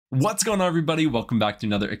What's going on, everybody? Welcome back to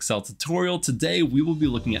another Excel tutorial. Today we will be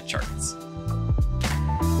looking at charts.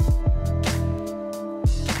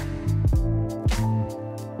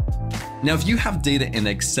 Now, if you have data in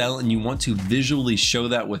Excel and you want to visually show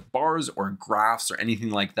that with bars or graphs or anything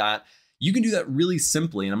like that, you can do that really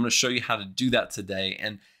simply. And I'm going to show you how to do that today.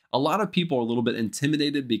 And a lot of people are a little bit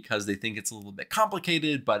intimidated because they think it's a little bit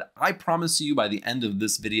complicated, but I promise you by the end of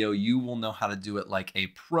this video, you will know how to do it like a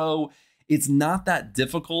pro. It's not that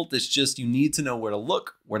difficult. It's just you need to know where to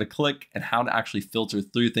look, where to click, and how to actually filter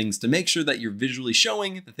through things to make sure that you're visually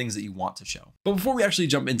showing the things that you want to show. But before we actually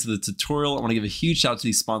jump into the tutorial, I want to give a huge shout out to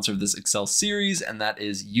the sponsor of this Excel series, and that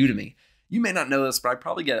is Udemy. You may not know this, but I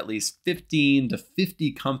probably get at least 15 to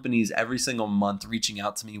 50 companies every single month reaching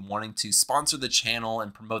out to me wanting to sponsor the channel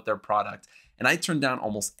and promote their product. And I turn down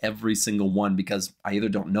almost every single one because I either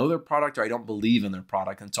don't know their product or I don't believe in their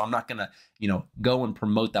product. And so I'm not gonna, go and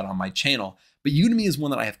promote that on my channel. But Udemy is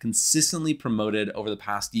one that I have consistently promoted over the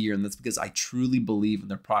past year, and that's because I truly believe in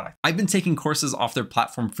their product. I've been taking courses off their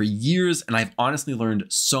platform for years, and I've honestly learned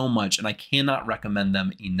so much, and I cannot recommend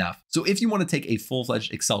them enough. So if you want to take a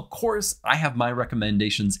full-fledged Excel course, I have my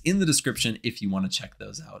recommendations in the description if you want to check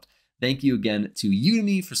those out. Thank you again to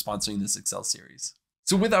Udemy for sponsoring this Excel series.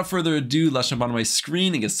 So without further ado, let's jump onto my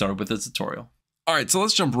screen and get started with the tutorial. All right, so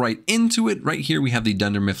let's jump right into it. Right here, we have the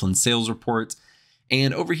Dunder Mifflin sales report.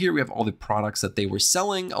 And over here, we have all the products that they were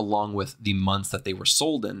selling along with the months that they were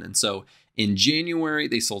sold in. And so in January,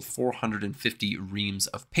 they sold 450 reams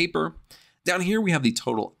of paper. Down here, we have the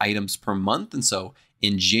total items per month. And so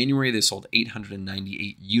in January, they sold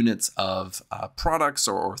 898 units of products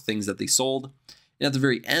or things that they sold. And at the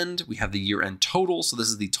very end, we have the year-end total. So this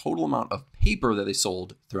is the total amount of paper that they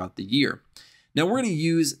sold throughout the year. Now we're going to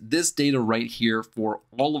use this data right here for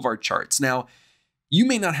all of our charts. Now, you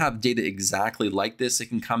may not have data exactly like this. It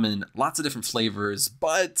can come in lots of different flavors,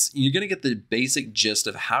 but you're going to get the basic gist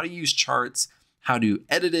of how to use charts, how to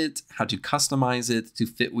edit it, how to customize it to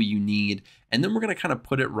fit what you need. And then we're going to kind of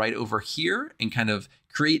put it right over here and kind of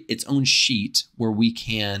create its own sheet where we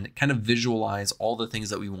can kind of visualize all the things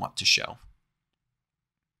that we want to show.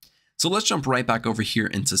 So let's jump right back over here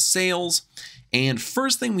into sales. And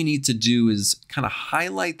first thing we need to do is kind of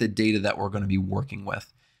highlight the data that we're going to be working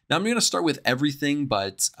with. Now I'm going to start with everything,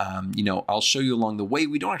 but I'll show you along the way.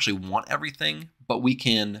 We don't actually want everything, but we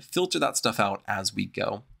can filter that stuff out as we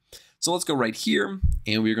go. So let's go right here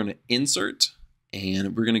and we're going to insert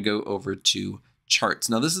and we're going to go over to charts.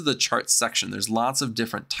 Now this is the charts section. There's lots of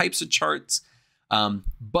different types of charts.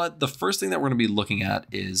 But the first thing that we're going to be looking at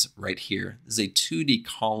is right here. This is a 2D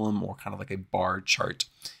column or kind of like a bar chart.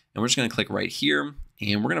 And we're just going to click right here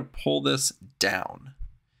and we're going to pull this down.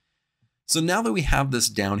 So now that we have this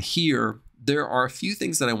down here, there are a few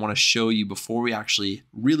things that I want to show you before we actually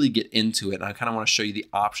really get into it. And I kind of want to show you the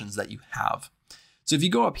options that you have. So if you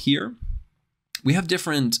go up here, we have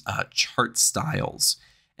different chart styles.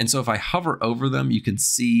 And so if I hover over them, you can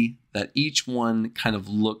see that each one kind of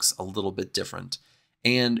looks a little bit different.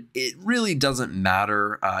 And it really doesn't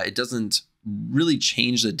matter. It doesn't really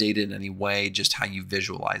change the data in any way, just how you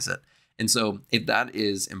visualize it. And so if that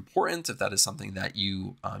is important, if that is something that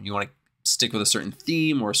you want to stick with a certain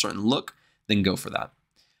theme or a certain look, then go for that.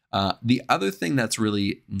 The other thing that's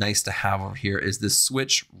really nice to have over here is this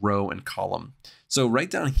switch row and column. So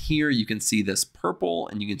right down here, you can see this purple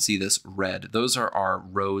and you can see this red. Those are our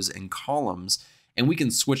rows and columns, and we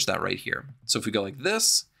can switch that right here. So if we go like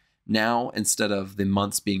this, now instead of the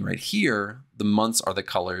months being right here, the months are the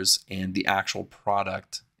colors and the actual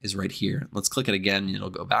product is right here. Let's click it again and it'll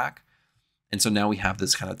go back. And so now we have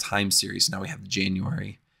this kind of time series. Now we have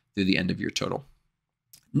January through the end of your total.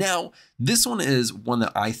 Now, this one is one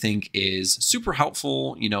that I think is super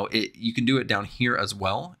helpful. You can do it down here as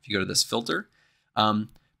well if you go to this filter.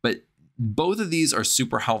 But both of these are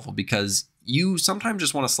super helpful because you sometimes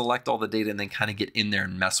just want to select all the data and then kind of get in there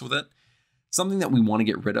and mess with it. Something that we want to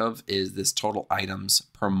get rid of is this total items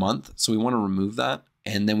per month. So we want to remove that.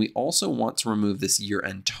 And then we also want to remove this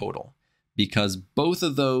year-end total because both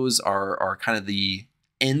of those are kind of the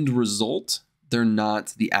end result. They're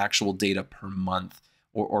not the actual data per month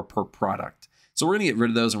or per product. So we're going to get rid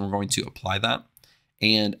of those and we're going to apply that.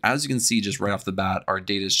 And as you can see, just right off the bat, our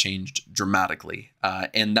data has changed dramatically.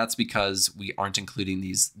 And that's because we aren't including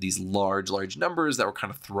these large numbers that were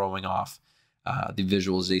kind of throwing off the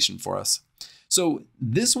visualization for us. So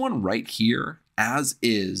this one right here, as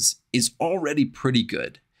is already pretty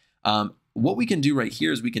good. What we can do right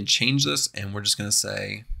here is we can change this and we're just going to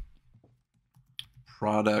say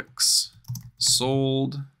products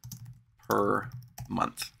sold per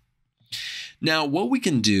month. Now, what we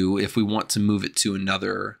can do if we want to move it to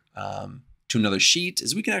another to another sheet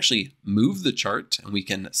is we can actually move the chart and we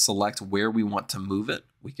can select where we want to move it.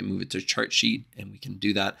 We can move it to chart sheet and we can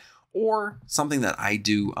do that. Or something that I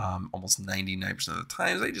do almost 99% of the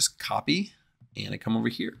times, I just copy and I come over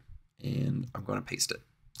here and I'm going to paste it.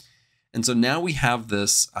 And so now we have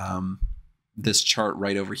this, this chart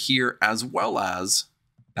right over here as well as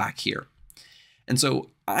back here. And so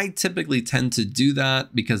I typically tend to do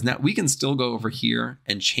that because now we can still go over here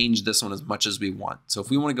and change this one as much as we want. So if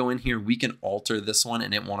we want to go in here, we can alter this one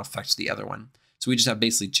and it won't affect the other one. So we just have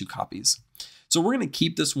basically 2 copies. So we're going to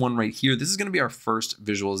keep this one right here. This is going to be our first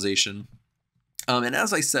visualization. And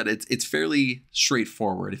as I said, it's fairly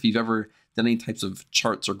straightforward. If you've ever done any types of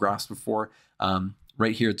charts or graphs before,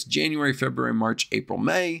 right here, it's January, February, March, April,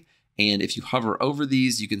 May. And if you hover over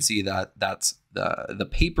these, you can see that that's the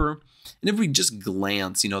paper. And if we just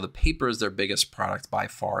glance, the paper is their biggest product by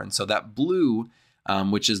far. And so that blue,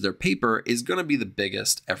 which is their paper, is going to be the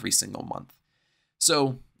biggest every single month.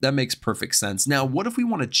 So that makes perfect sense. Now, what if we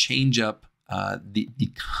want to change up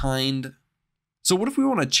the kind? So what if we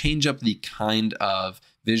want to change up the kind of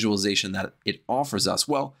visualization that it offers us?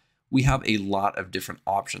 Well, we have a lot of different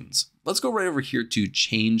options. Let's go right over here to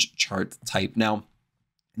change chart type. Now,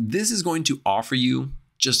 this is going to offer you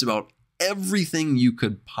just about everything you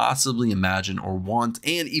could possibly imagine or want,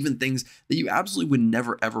 and even things that you absolutely would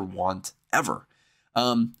never, ever want ever.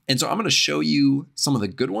 And so I'm going to show you some of the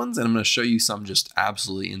good ones, and I'm going to show you some just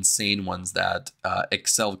absolutely insane ones that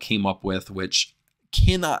Excel came up with, which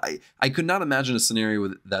I could not imagine a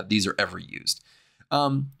scenario that these are ever used.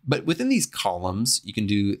 But within these columns, you can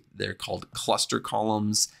do, they're called cluster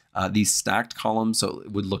columns, these stacked columns. So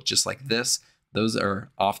it would look just like this. Those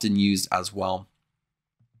are often used as well.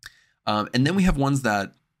 And then we have ones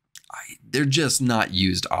that they're just not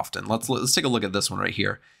used often. Let's take a look at this one right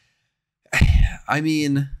here. I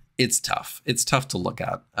mean, it's tough. It's tough to look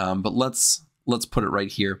at, but let's put it right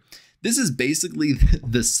here. This is basically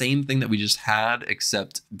the same thing that we just had,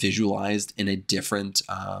 except visualized in a different,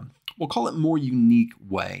 we'll call it more unique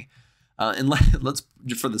way. And let's,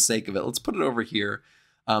 for the sake of it, let's put it over here.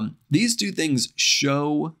 These 2 things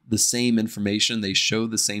show the same information. They show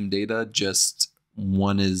the same data, just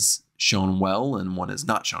one is shown well and one is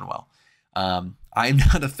not shown well. I'm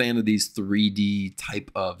not a fan of these 3D type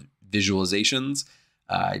of visualizations.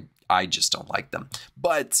 I just don't like them,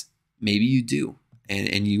 but maybe you do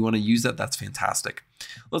and you want to use that. That's fantastic.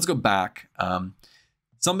 Let's go back.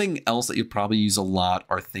 Something else that you probably use a lot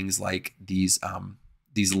are things like these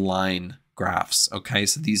line graphs. Okay,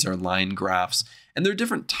 so these are line graphs and they're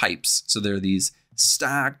different types. So there are these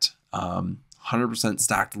stacked, 100%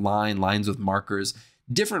 stacked lines with markers,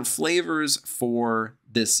 different flavors for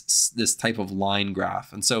this type of line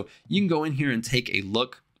graph. And so you can go in here and take a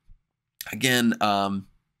look. Again,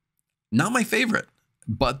 not my favorite,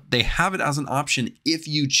 but they have it as an option if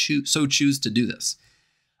you choose to do this.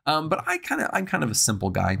 But I'm kind of a simple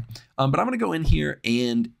guy. But I'm going to go in here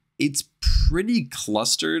and it's pretty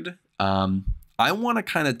clustered. I want to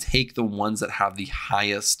kind of take the ones that have the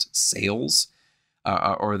highest sales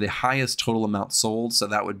or the highest total amount sold. So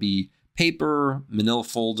that would be paper, manila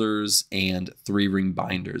folders, and 3-ring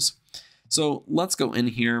binders. So let's go in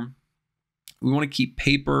here. We want to keep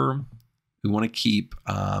paper. We want to keep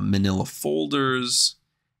manila folders,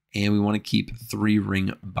 and we want to keep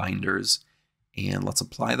 3-ring binders. And let's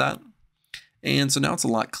apply that. And so now it's a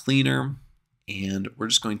lot cleaner. And we're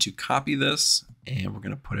just going to copy this and we're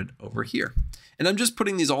going to put it over here. And I'm just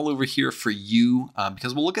putting these all over here for you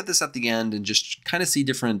because we'll look at this at the end and just kind of see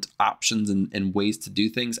different options and ways to do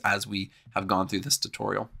things as we have gone through this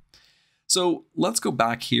tutorial. So let's go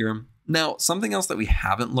back here. Now, something else that we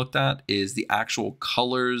haven't looked at is the actual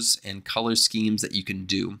colors and color schemes that you can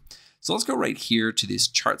do. So let's go right here to these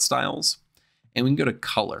chart styles and we can go to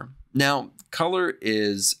color. Now, color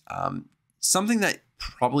is something that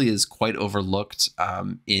probably is quite overlooked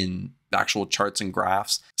in actual charts and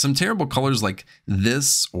graphs. Some terrible colors like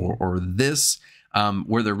this or this,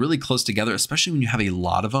 where they're really close together, especially when you have a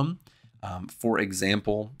lot of them. For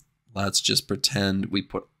example, let's just pretend we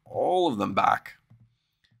put all of them back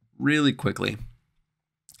really quickly.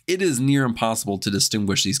 It is near impossible to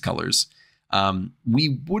distinguish these colors.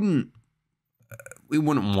 We wouldn't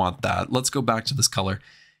want that. Let's go back to this color.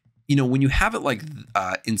 You know, when you have it like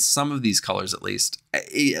in some of these colors, at least,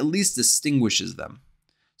 it at least distinguishes them.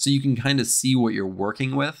 So you can kind of see what you're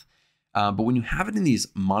working with. But when you have it in these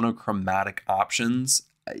monochromatic options,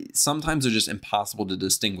 sometimes they're just impossible to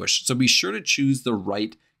distinguish. So be sure to choose the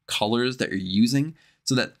right colors that you're using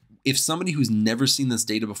so that if somebody who's never seen this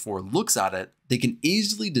data before looks at it, they can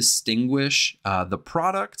easily distinguish the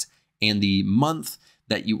product and the month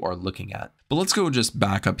that you are looking at. But let's go just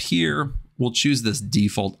back up here. we'll choose this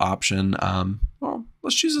default option. Well,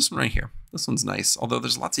 let's choose this one right here. This one's nice, although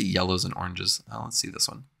there's lots of yellows and oranges. Let's see this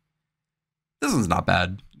one. This one's not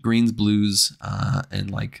bad. Greens, blues, and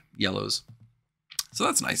like yellows. So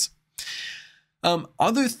that's nice.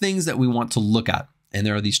 Other things that we want to look at, and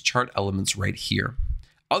there are these chart elements right here.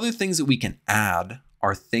 Other things that we can add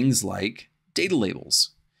are things like data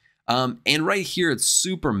labels. And right here, it's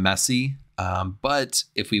super messy. But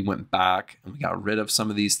if we went back and we got rid of some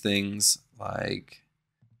of these things like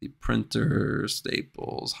the printer,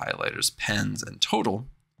 staples, highlighters, pens, and total,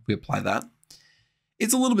 if we apply that,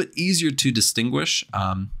 it's a little bit easier to distinguish.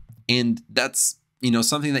 And that's,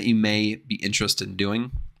 something that you may be interested in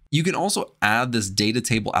doing. You can also add this data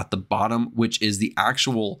table at the bottom, which is the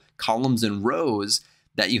actual columns and rows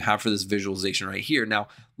that you have for this visualization right here. Now,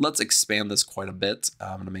 let's expand this quite a bit.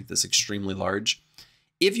 I'm going to make this extremely large.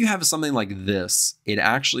 If you have something like this, it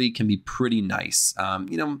actually can be pretty nice.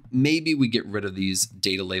 Maybe we get rid of these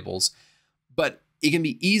data labels, but it can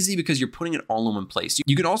be easy because you're putting it all in one place.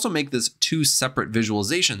 You can also make this 2 separate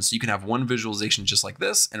visualizations. So you can have one visualization just like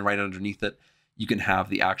this, and right underneath it, you can have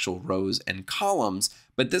the actual rows and columns,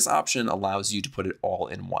 but this option allows you to put it all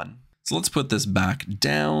in one. So let's put this back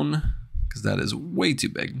down because that is way too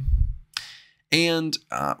big. And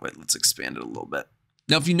let's expand it a little bit.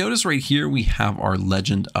 Now, if you notice right here, we have our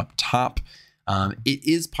legend up top. It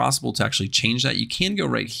is possible to actually change that. You can go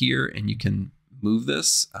right here and you can move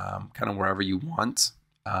this kind of wherever you want,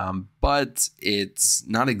 but it's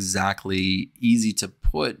not exactly easy to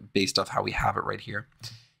put based off how we have it right here.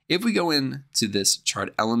 If we go into this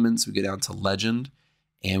chart elements, we go down to legend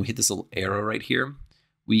and we hit this little arrow right here,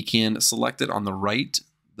 we can select it on the right,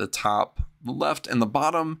 the top, the left, and the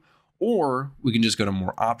bottom, or we can just go to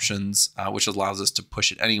more options, which allows us to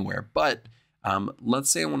push it anywhere. But let's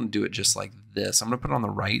say I want to do it just like this. I'm going to put it on the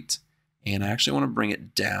right, and I actually want to bring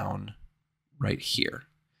it down right here.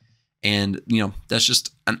 And, that's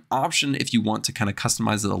just an option if you want to kind of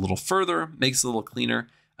customize it a little further, makes it a little cleaner.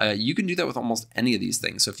 You can do that with almost any of these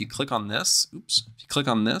things. So if you click on this,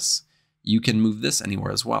 you can move this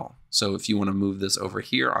anywhere as well. So if you want to move this over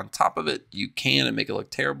here on top of it, you can and make it look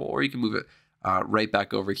terrible, or you can move it right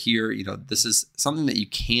back over here. This is something that you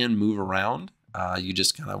can move around. You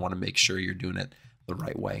just kind of want to make sure you're doing it the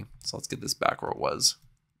right way. So let's get this back where it was.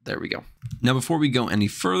 There we go. Now, before we go any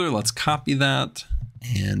further, let's copy that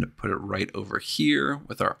and put it right over here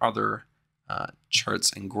with our other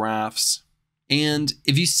charts and graphs. And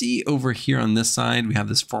if you see over here on this side, we have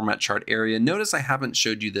this format chart area. Notice I haven't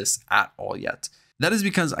showed you this at all yet. That is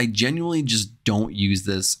because I genuinely just don't use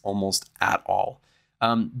this almost at all.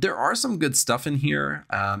 There are some good stuff in here.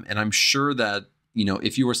 And I'm sure that,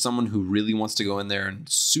 if you are someone who really wants to go in there and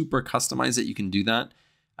super customize it, you can do that.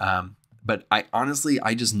 But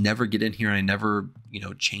I just never get in here and I never,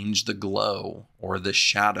 change the glow or the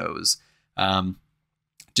shadows.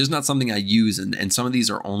 Just not something I use. And some of these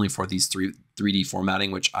are only for these 3D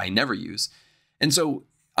formatting, which I never use. And so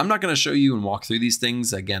I'm not going to show you and walk through these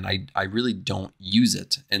things. Again, I really don't use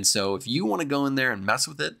it. And so if you want to go in there and mess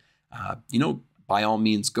with it, by all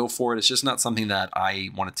means, go for it. It's just not something that I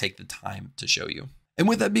want to take the time to show you. And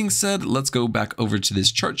with that being said, let's go back over to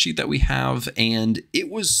this chart sheet that we have. And it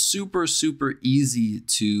was super, super easy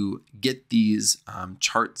to get these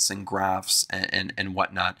charts and graphs and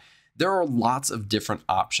whatnot. There are lots of different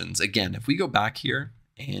options. Again, if we go back here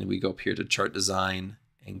and we go up here to chart design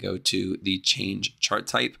and go to the change chart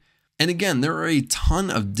type. And again, there are a ton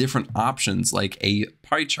of different options like a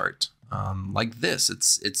pie chart like this.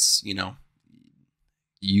 It's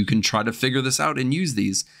you can try to figure this out and use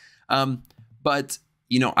these. But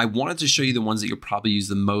I wanted to show you the ones that you'll probably use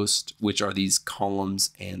the most, which are these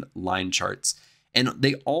columns and line charts. And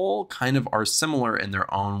they all kind of are similar in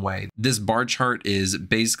their own way. This bar chart is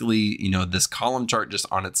basically, this column chart just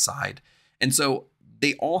on its side. And so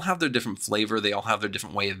they all have their different flavor. They all have their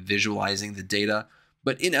different way of visualizing the data.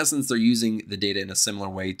 But in essence, they're using the data in a similar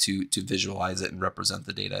way to visualize it and represent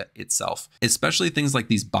the data itself. Especially things like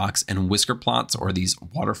these box and whisker plots or these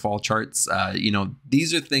waterfall charts.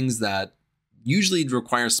 These are things that usually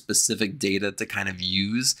require specific data to kind of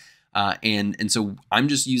use. And so I'm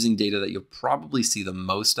just using data that you'll probably see the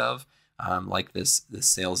most of, like this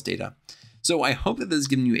sales data. So I hope that this has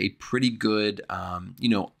given you a pretty good,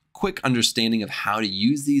 quick understanding of how to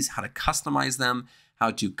use these, how to customize them, how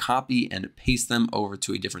to copy and paste them over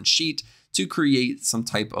to a different sheet to create some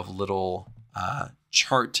type of little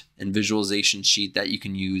chart and visualization sheet that you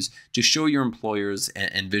can use to show your employers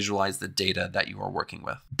and visualize the data that you are working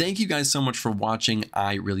with. Thank you guys so much for watching.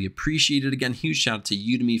 I really appreciate it. Again, huge shout out to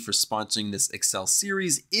Udemy for sponsoring this Excel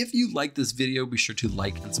series. If you like this video, be sure to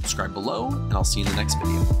like and subscribe below, and I'll see you in the next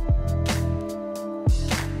video.